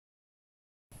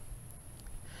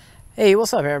Hey,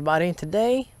 what's up everybody?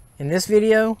 Today in this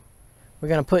video we're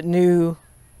going to put new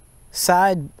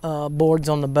side boards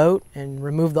on the boat and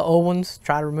remove the old ones,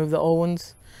 try to remove the old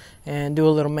ones and do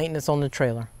a little maintenance on the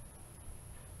trailer.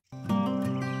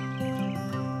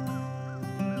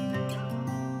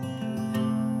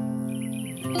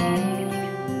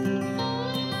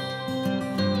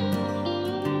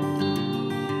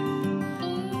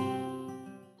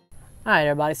 Alright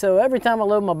everybody, so every time I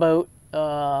load my boat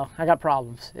I got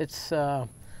problems. This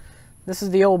is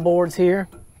the old boards here,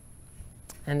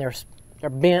 and they're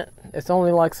bent. It's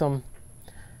only like some,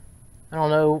 I don't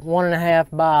know,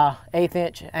 1.5 by 1/8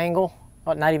 inch angle,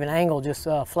 well, not even angle, just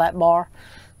flat bar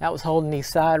that was holding these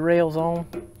side rails on,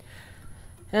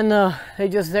 and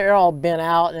they're all bent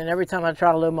out. And every time I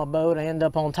try to load my boat, I end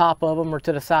up on top of them or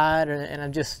to the side,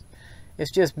 and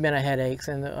it's just been a headache.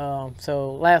 And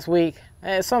so last week,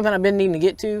 it's something I've been needing to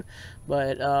get to,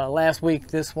 but last week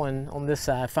this one on this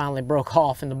side finally broke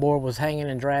off and the board was hanging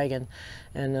and dragging,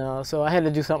 and so I had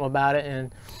to do something about it.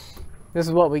 And this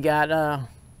is what we got. I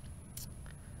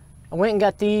went and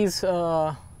got these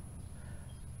bunk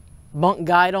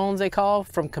guide-ons, they call,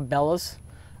 from Cabelas.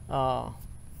 I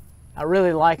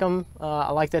really like them.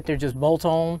 I like that they're just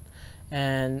bolt-on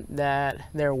and that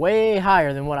they're way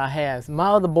higher than what I have. My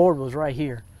other board was right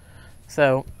here,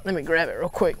 so let me grab it real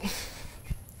quick.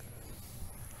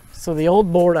 So the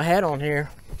old board I had on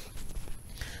here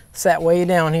sat way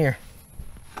down here,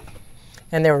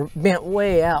 and they were bent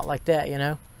way out like that, you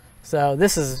know. So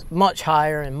this is much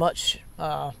higher and much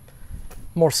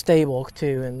more stable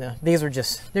too. And they're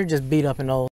just beat up and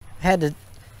old. I had to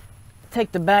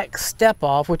take the back step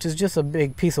off, which is just a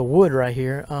big piece of wood right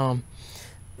here,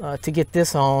 to get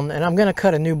this on. And I'm gonna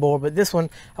cut a new board, but this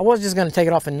one I was just gonna take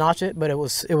it off and notch it, but it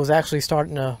was actually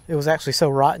so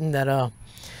rotten that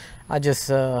I just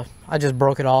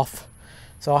broke it off,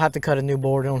 so I'll have to cut a new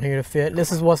board on here to fit.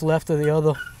 This is what's left of the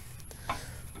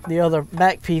other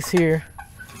back piece here,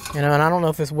 you know, and I don't know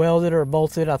if it's welded or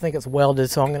bolted. I think it's welded,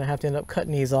 so I'm gonna have to end up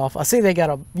cutting these off. I see they got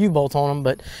a U-bolt on them,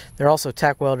 but they're also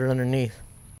tack welded underneath.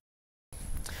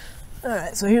 All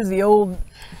right, so here's the old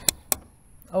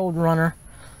runner,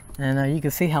 and you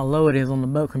can see how low it is on the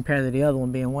boat compared to the other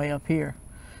one being way up here.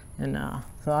 And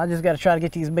so I just got to try to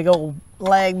get these big old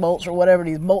lag bolts or whatever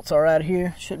these bolts are out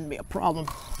here. Shouldn't be a problem.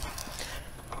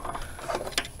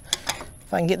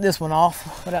 If I can get this one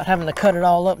off without having to cut it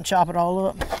all up and chop it all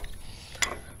up.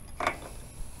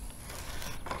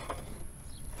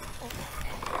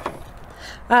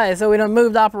 Alright, so we done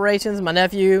moved operations. My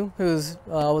nephew, who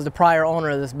was the prior owner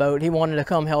of this boat, he wanted to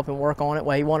come help and work on it.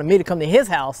 Well, he wanted me to come to his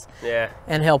house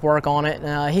and help work on it.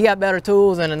 He got better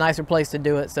tools and a nicer place to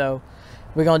do it, so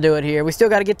we're gonna do it here. We still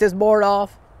got to get this board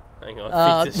off. Hang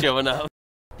on, feet is showing up.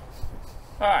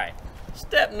 All right,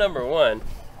 step number one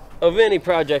of any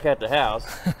project at the house,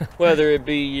 whether it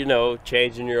be, you know,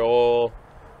 changing your oil,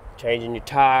 changing your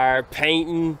tire,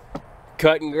 painting,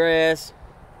 cutting grass,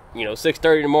 you know,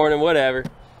 6:30 in the morning, whatever,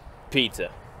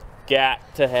 pizza.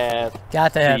 Got to have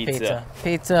pizza.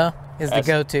 Pizza is the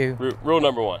go-to. Rule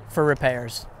number one. For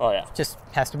repairs. Oh yeah. Just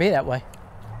has to be that way.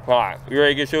 All right, you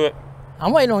ready to get to it?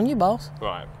 I'm waiting on you, boss. All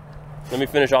right. Let me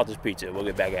finish off this pizza. We'll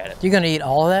get back at it. You gonna eat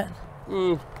all of that?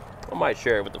 I might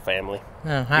share it with the family.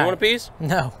 You want a piece?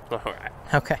 No. All right.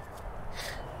 Okay.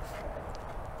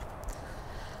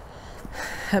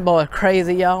 That boy is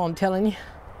crazy, y'all. I'm telling you.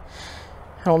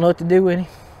 I don't know what to do with him.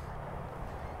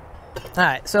 All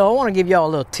right. So I want to give y'all a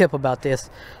little tip about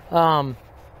this.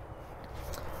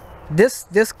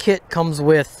 This kit comes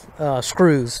with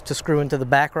screws to screw into the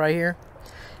back right here.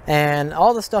 And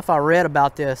all the stuff I read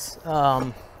about this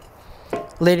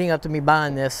leading up to me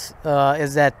buying this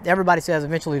is that everybody says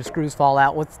eventually the screws fall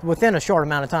out within a short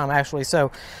amount of time, actually.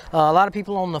 So a lot of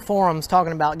people on the forums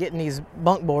talking about getting these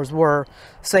bunk boards were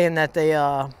saying that they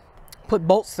put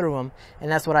bolts through them,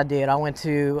 and that's what I did. I went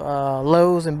to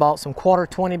Lowe's and bought some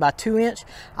 1/4 by 2 inch.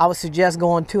 I would suggest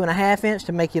going 2.5 inch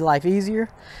to make your life easier,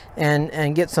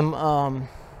 and get some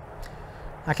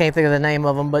I can't think of the name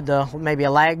of them, but maybe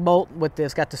a lag bolt with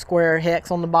this, got the square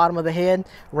hex on the bottom of the head,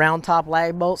 round top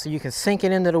lag bolt, so you can sink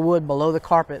it into the wood below the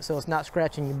carpet so it's not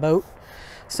scratching your boat.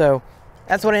 So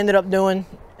that's what I ended up doing.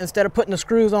 Instead of putting the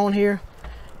screws on here,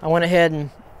 I went ahead and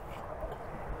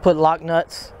put lock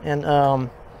nuts and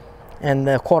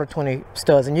the 1/4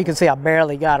 studs, and you can see I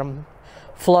barely got them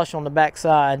flush on the back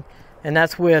side, and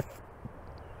that's with,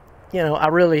 you know,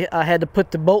 I had to put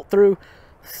the bolt through,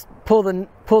 pull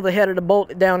the head of the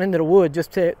bolt down into the wood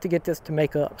just to get this to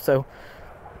make up. So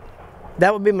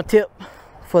that would be my tip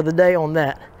for the day on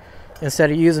that, instead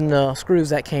of using the screws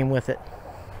that came with it.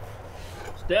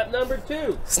 Step number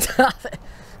 2. Stop it.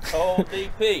 Old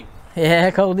DP.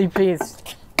 Yeah, cold DP.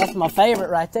 That's my favorite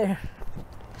right there.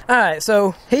 All right,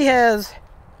 so he has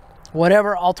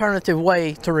whatever alternative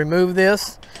way to remove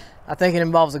this. I think it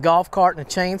involves a golf cart and a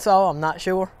chainsaw. I'm not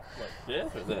sure. Like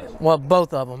this or this? Well,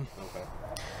 both of them. Okay.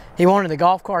 He wanted the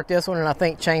golf cart this one, and I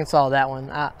think chainsaw that one.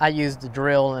 I used the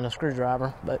drill and a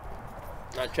screwdriver, but.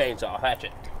 Not chainsaw,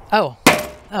 hatchet. Oh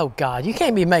God, you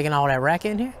can't be making all that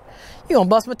racket in here. You gonna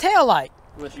bust my tail light.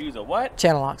 Let's use a what?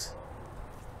 Channel locks.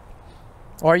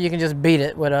 Or you can just beat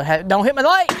it with a, don't hit my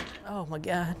light. Oh my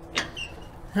God.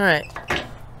 All right.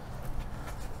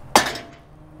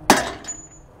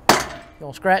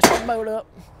 Gonna scratch the boat up.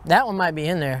 That one might be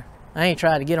in there. I ain't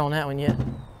tried to get on that one yet.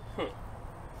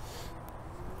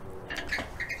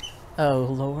 Oh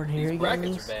Lord, here he goes.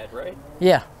 These brackets are bad, right?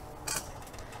 Yeah.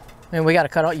 Man, we gotta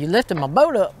cut off. You lifted my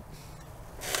boat up.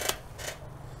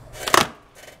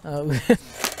 Oh.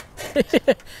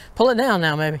 Pull it down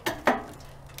now, maybe.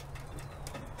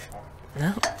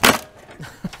 No.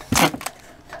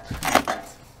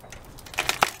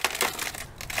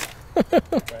 That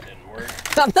didn't work.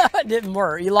 No, it didn't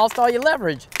work. You lost all your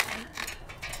leverage.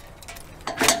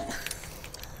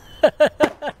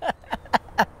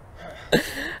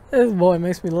 This boy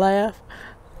makes me laugh.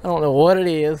 I don't know what it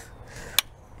is.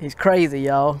 He's crazy,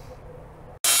 y'all.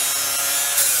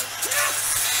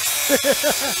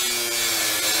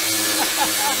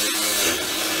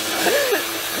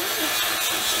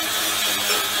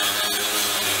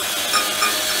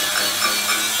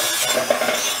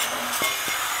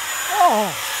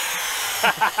 Oh.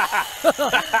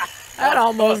 That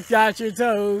almost got your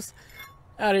toes.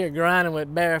 Out here grinding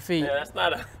with bare feet. Yeah, that's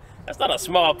not a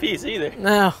small piece either.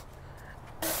 Now,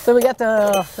 so we got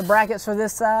the brackets for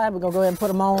this side. We're gonna go ahead and put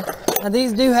them on. Now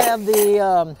these do have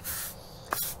the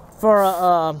for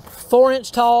a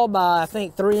 4-inch tall by I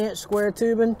think 3-inch square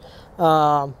tubing.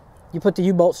 You put the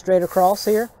U-bolt straight across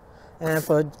here, and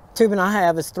for tubing I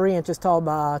have is 3 inches tall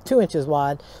by 2 inches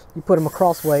wide. You put them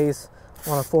acrossways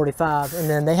on a 45, and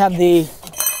then they have the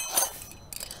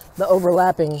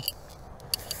overlapping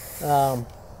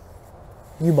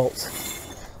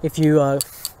U-bolts if you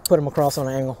put them across on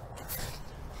an angle.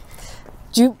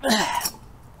 All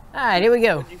right, here we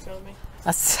go. You tell me?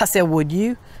 I said, would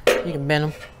you? You can bend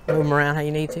them, move them around how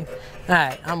you need to. All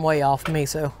right, I'm way off me,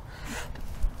 so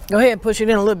go ahead and push it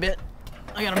in a little bit.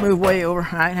 I gotta move way over.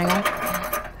 All right, hang on.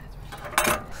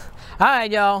 All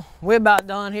right, y'all, we're about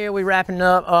done here. We're wrapping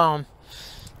up.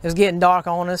 It's getting dark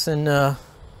on us, and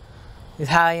it's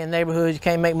high-end neighborhood. You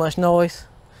can't make much noise.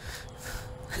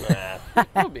 Nah,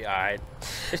 we'll be all right.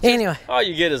 Anyway. All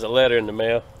you get is a letter in the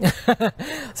mail.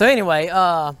 So anyway,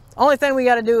 only thing we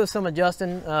got to do is some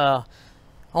adjusting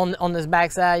on this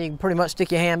back side. You can pretty much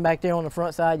stick your hand back there on the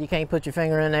front side. You can't put your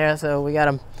finger in there, so we got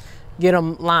to get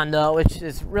them lined up, which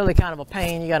is really kind of a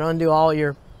pain. You got to undo all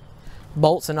your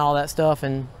bolts and all that stuff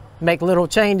and make little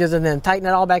changes and then tighten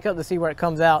it all back up to see where it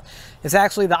comes out. It's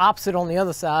actually the opposite on the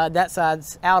other side. That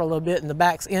side's out a little bit and the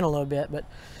back's in a little bit, but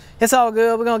it's all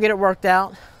good. We're gonna get it worked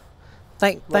out.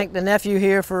 Thank the nephew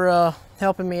here for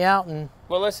helping me out. And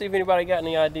well, let's see if anybody got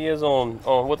any ideas on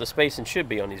what the spacing should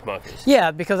be on these bunkers.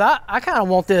 yeah, because I kind of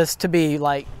want this to be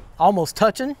like almost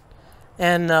touching,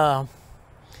 and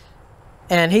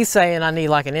he's saying I need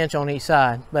like an inch on each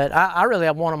side, but I really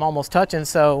want them almost touching,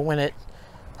 so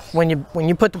when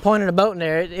you put the point of the boat in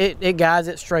there, it guides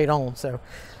it straight on. So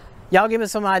y'all give me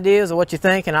some ideas of what you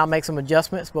think, and I'll make some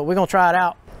adjustments, but we're gonna try it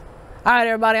out. All right,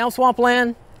 everybody, I'm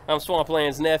Swampland. I'm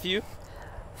Swampland's nephew.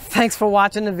 Thanks for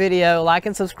watching the video. Like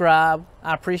and subscribe.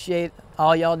 I appreciate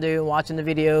all y'all do watching the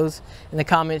videos and the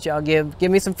comments y'all give.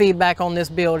 Give me some feedback on this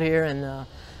build here, and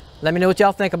let me know what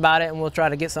y'all think about it, and we'll try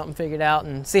to get something figured out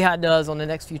and see how it does on the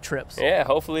next few trips. Yeah,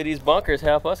 hopefully these bunkers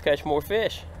help us catch more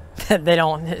fish. They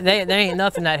ain't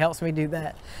nothing that helps me do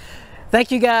that. Thank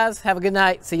you guys. Have a good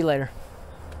night. See you later.